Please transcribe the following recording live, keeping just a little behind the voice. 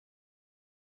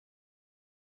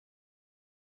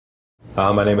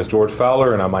My name is George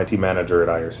Fowler, and I'm IT manager at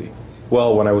IRC.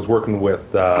 Well, when I was working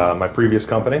with my previous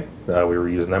company, we were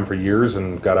using them for years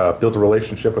and built a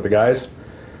relationship with the guys.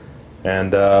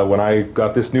 And when I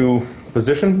got this new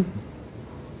position,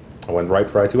 I went right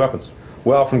for IT weapons.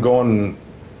 Well, from going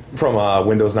from a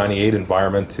Windows 98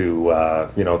 environment to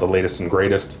the latest and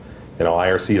greatest,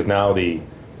 IRC is now the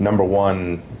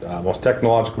 #1 most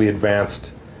technologically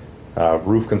advanced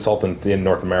roof consultant in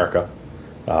North America,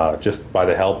 just by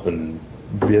the help and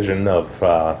vision of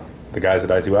the guys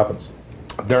at IT Weapons.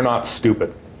 They're not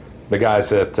stupid, the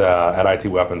guys at IT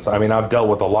Weapons. I mean, I've dealt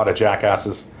with a lot of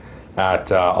jackasses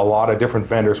at a lot of different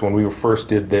vendors when we first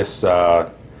did this,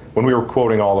 when we were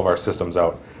quoting all of our systems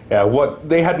out.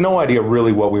 They had no idea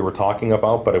really what we were talking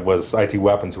about, but it was IT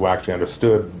Weapons who actually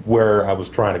understood where I was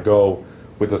trying to go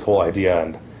with this whole idea.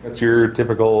 And it's your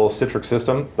typical Citrix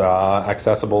system,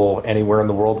 accessible anywhere in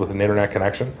the world with an internet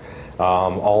connection.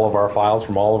 All of our files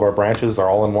from all of our branches are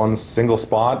all in one single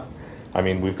spot. I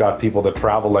mean, we've got people that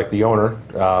travel, like the owner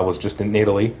was just in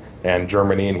Italy and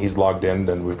Germany, and he's logged in,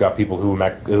 and we've got people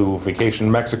who vacation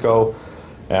in Mexico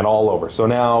and all over. So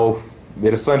now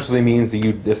it essentially means that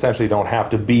you essentially don't have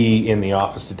to be in the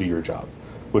office to do your job,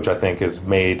 which I think has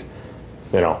made,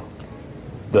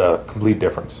 the complete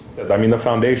difference. I mean, the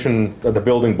foundation, the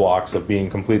building blocks of being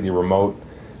completely remote,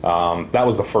 that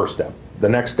was the first step. The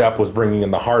next step was bringing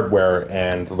in the hardware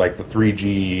and like the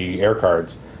 3G air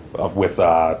cards with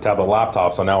tablet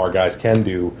laptops, so now our guys can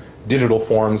do digital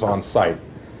forms on site.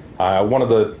 One of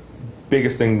the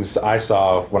biggest things I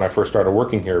saw when I first started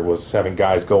working here was having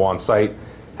guys go on site,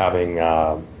 having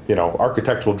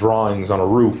architectural drawings on a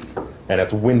roof, and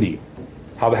it's windy.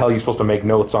 How the hell are you supposed to make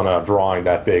notes on a drawing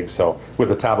that big? So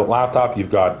with a tablet laptop,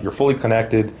 you're fully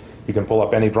connected. You can pull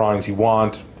up any drawings you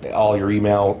want, all your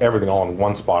email, everything all in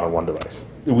one spot on one device.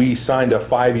 We signed a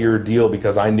 5-year deal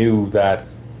because I knew that,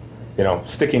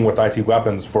 sticking with IT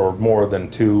Weapons for more than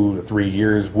 2 to 3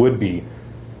 years would be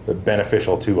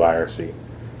beneficial to IRC.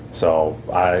 So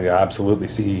I absolutely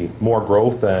see more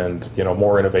growth and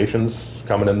more innovations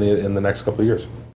coming in the next couple of years.